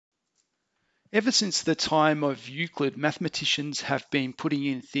Ever since the time of Euclid, mathematicians have been putting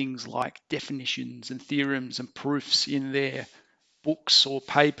in things like definitions and theorems and proofs in their books or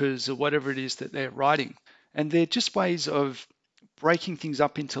papers or whatever it is that they're writing. And they're just ways of breaking things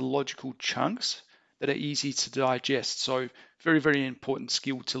up into logical chunks that are easy to digest. So very, very important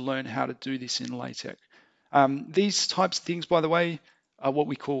skill to learn how to do this in LaTeX. These types of things, by the way, are what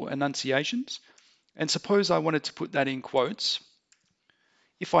we call enunciations. And suppose I wanted to put that in quotes.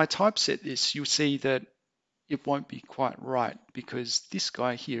 If I typeset this, you'll see that it won't be quite right because this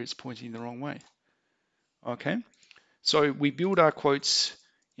guy here is pointing the wrong way. Okay, so we build our quotes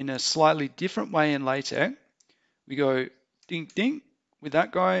in a slightly different way in LaTeX. We go ding ding with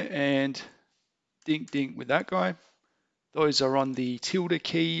that guy and ding ding with that guy. Those are on the tilde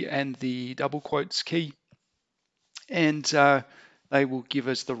key and the double quotes key, and they will give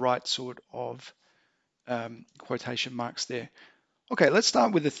us the right sort of quotation marks there. Okay, let's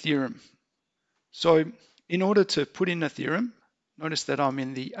start with a theorem. So in order to put in a theorem, notice that I'm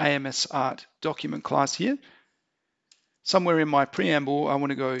in the amsart document class here. Somewhere in my preamble, I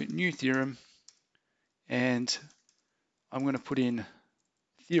want to go new theorem, and I'm going to put in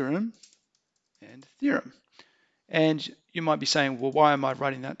theorem and theorem. And you might be saying, well, why am I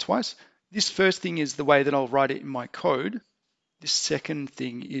writing that twice? This first thing is the way that I'll write it in my code. This second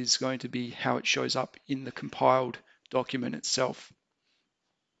thing is going to be how it shows up in the compiled document itself.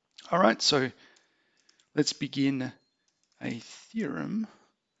 All right, so let's begin a theorem.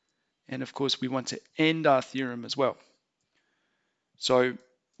 And of course, we want to end our theorem as well. So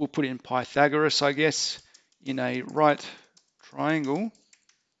we'll put in Pythagoras, I guess. In a right triangle,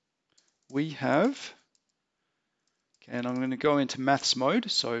 we have, and I'm going to go into maths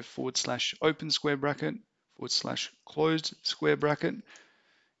mode. So / open square bracket, / closed square bracket.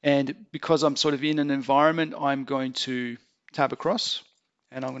 And because I'm sort of in an environment, I'm going to tab across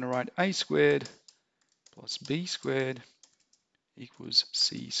and I'm going to write a squared plus b squared equals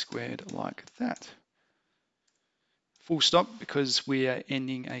c squared like that. Full stop because we are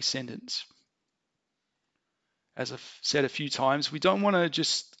ending a sentence. As I've said a few times, we don't want to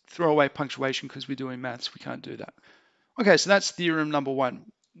just throw away punctuation because we're doing maths. We can't do that. Okay, so that's theorem number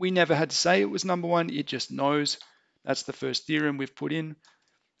one. We never had to say it was number one. It just knows. That's the first theorem we've put in.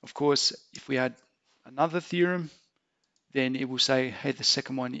 Of course, if we had another theorem, then it will say, hey, the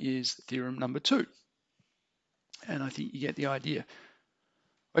second one is theorem number two. And I think you get the idea.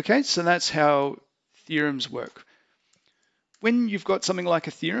 Okay, so that's how theorems work. When you've got something like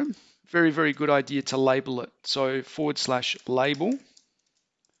a theorem, very, very good idea to label it. So / label,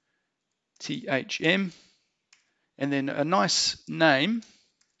 THM, and then a nice name,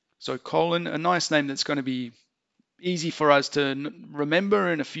 so colon, a nice name that's going to be easy for us to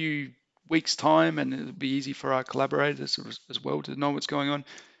remember in a few weeks' time, and it'll be easy for our collaborators as well to know what's going on.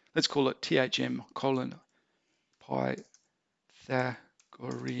 Let's call it THM :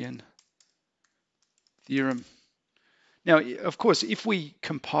 Pythagorean theorem. Now, of course, if we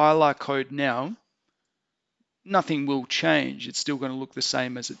compile our code now, nothing will change. It's still going to look the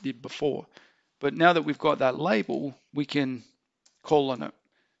same as it did before. But now that we've got that label, we can call on it.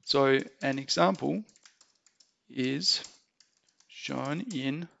 So an example is shown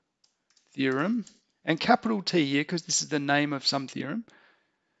in theorem, and capital T here, because this is the name of some theorem,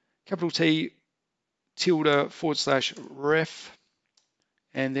 capital T tilde / ref,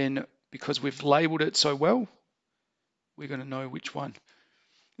 and then because we've labeled it so well, we're going to know which one.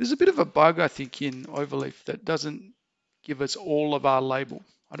 There's a bit of a bug, I think, in Overleaf that doesn't give us all of our label.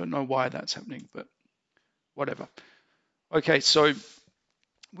 I don't know why that's happening, but whatever. Okay, so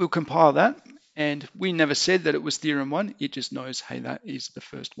we'll compile that, and we never said that it was theorem one. It just knows, hey, that is the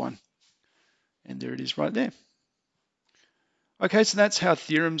first one. And there it is right there. Okay, so that's how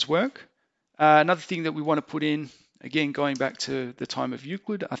theorems work. Another thing that we want to put in, again, going back to the time of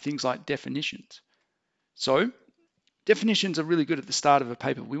Euclid, are things like definitions. So definitions are really good at the start of a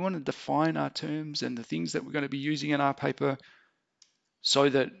paper. We want to define our terms and the things that we're going to be using in our paper so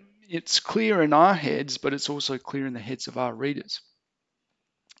that it's clear in our heads, but it's also clear in the heads of our readers.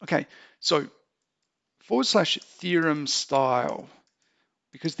 Okay, so / theorem style,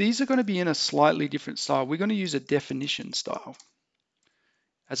 because these are going to be in a slightly different style. We're going to use a definition style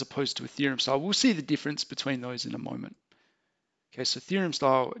as opposed to a theorem style. We'll see the difference between those in a moment. Okay, so theorem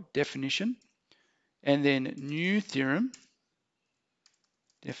style definition, and then new theorem,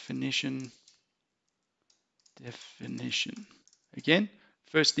 definition. Again,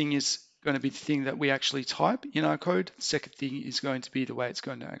 first thing is going to be the thing that we actually type in our code. Second thing is going to be the way it's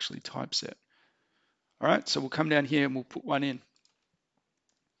going to actually typeset. All right, so we'll come down here and we'll put one in.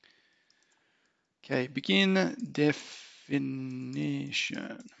 Okay, begin definition.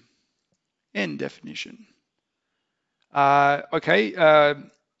 end definition. Okay,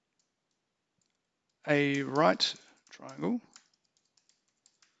 a right triangle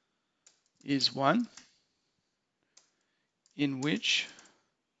is one in which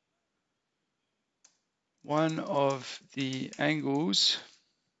one of the angles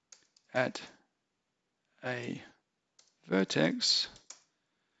at a vertex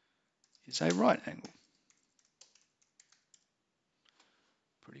is a right angle.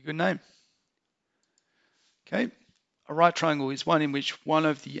 Pretty good name. Okay, a right triangle is one in which one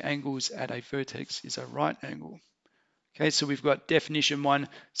of the angles at a vertex is a right angle. Okay, so we've got definition one.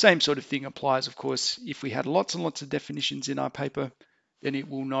 Same sort of thing applies, of course. If we had lots and lots of definitions in our paper, then it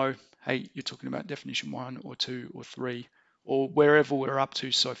will know, hey, you're talking about definition 1 or 2 or 3 or wherever we're up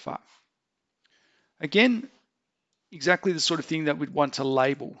to so far. Again, exactly the sort of thing that we'd want to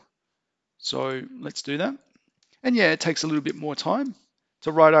label. So let's do that. And yeah, it takes a little bit more time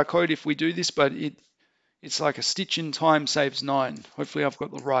to write our code if we do this, but it's like a stitch in time saves 9. Hopefully I've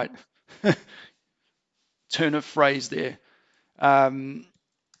got the right turn of phrase there. A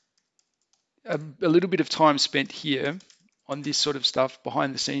little bit of time spent here on this sort of stuff,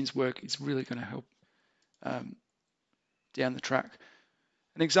 behind the scenes work, is really going to help down the track.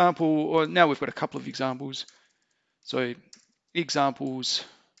 An example, or now we've got a couple of examples. So examples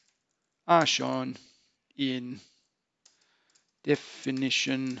are shown in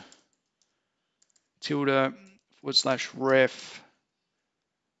definition tilde / ref.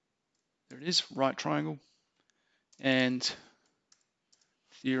 There it is, right triangle, and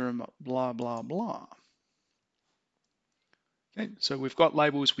theorem blah, blah, blah. Okay, so we've got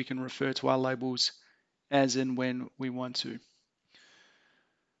labels. We can refer to our labels as and when we want to.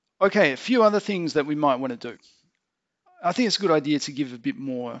 Okay, a few other things that we might want to do. I think it's a good idea to give a bit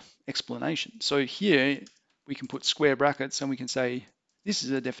more explanation. So here we can put square brackets and we can say, this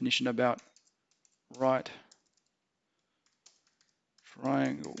is a definition about right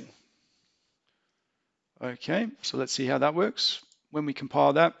triangle. Okay, so let's see how that works. When we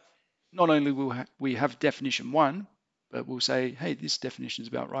compile that, not only will we have definition 1, but we'll say, hey, this definition is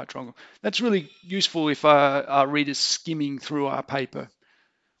about right triangle. That's really useful if our reader's skimming through our paper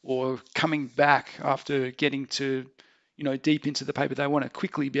or coming back after getting to, deep into the paper. They want to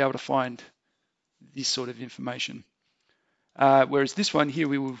quickly be able to find this sort of information. Whereas this one here,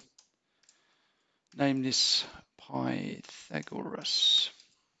 we will name this Pythagoras,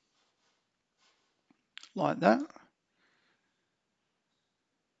 like that.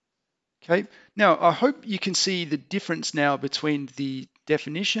 Okay, now I hope you can see the difference now between the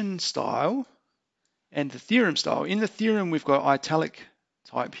definition style and the theorem style. In the theorem, we've got italic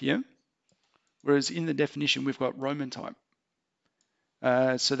type here, whereas in the definition, we've got Roman type.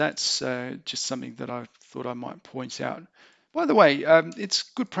 So that's just something that I thought I might point out. By the way, it's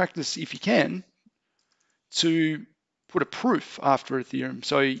good practice, if you can, to put a proof after a theorem.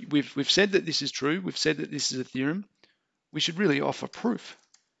 So we've said that this is true. We've said that this is a theorem. We should really offer proof.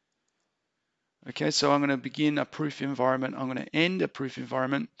 Okay, so I'm going to begin a proof environment. I'm going to end a proof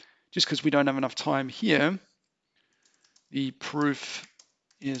environment. Just because we don't have enough time here, the proof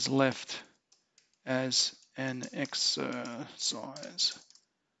is left as an exercise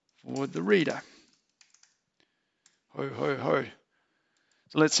for the reader. Ho, ho, ho.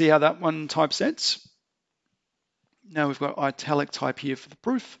 So let's see how that one typesets. Now we've got italic type here for the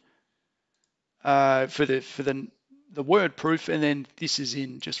proof, for the word proof, and then this is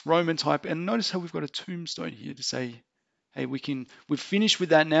in just Roman type. And notice how we've got a tombstone here to say, hey, we've finished with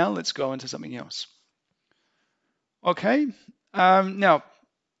that now. Let's go into something else. Okay. Now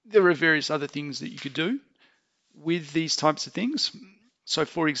there are various other things that you could do with these types of things. So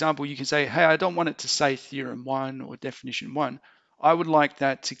for example, you can say, hey, I don't want it to say theorem 1 or definition 1. I would like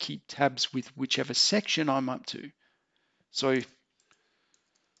that to keep tabs with whichever section I'm up to. So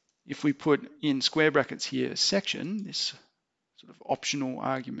if we put in square brackets here, section, this sort of optional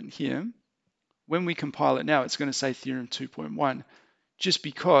argument here, when we compile it now, it's going to say theorem 2.1, just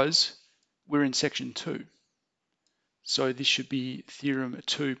because we're in section 2. So this should be theorem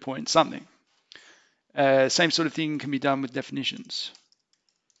 2 point something. Same sort of thing can be done with definitions.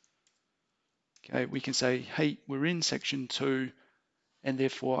 Okay, we can say, hey, we're in section 2, and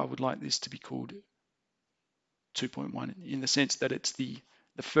therefore I would like this to be called 2.1 in the sense that it's the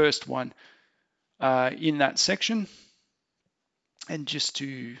first one in that section. And just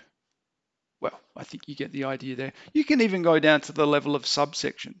to, well, I think you get the idea there. You can even go down to the level of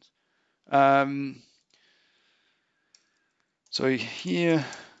subsections. So here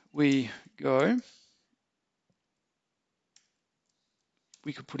we go.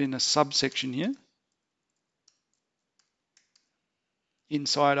 We could put in a subsection here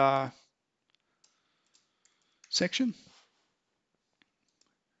inside our section.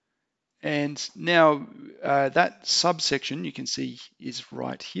 And now that subsection you can see is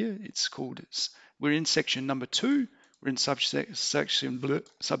right here. It's called, we're in section number 2. We're in subsection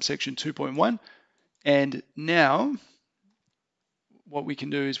 2.1. And now what we can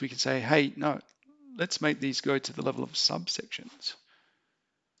do is we can say, hey, no, let's make these go to the level of subsections.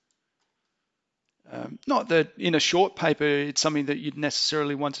 Not that in a short paper it's something that you'd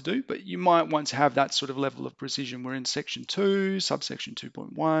necessarily want to do, but you might want to have that sort of level of precision. We're in section 2, subsection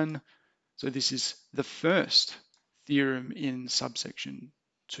 2.1. So this is the first theorem in subsection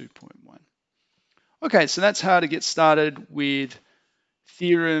 2.1. Okay, so that's how to get started with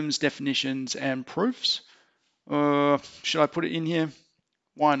theorems, definitions, and proofs. Should I put it in here?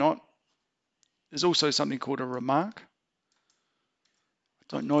 Why not? There's also something called a remark.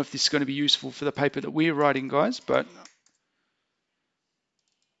 I don't know if this is going to be useful for the paper that we're writing, guys, but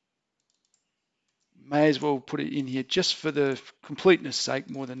may as well put it in here just for the completeness sake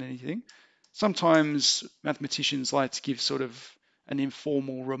more than anything. Sometimes mathematicians like to give sort of an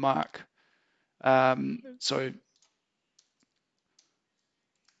informal remark. So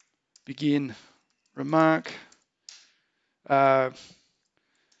begin remark.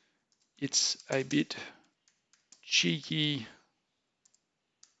 It's a bit cheeky.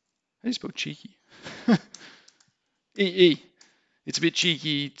 How do you spell cheeky? E-E. It's a bit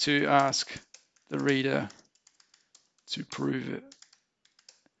cheeky to ask the reader to prove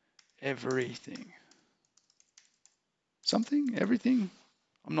everything. Something? Everything?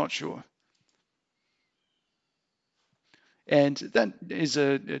 I'm not sure. And that is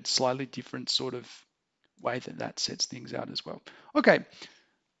a slightly different sort of way that sets things out as well. Okay,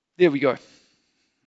 there we go.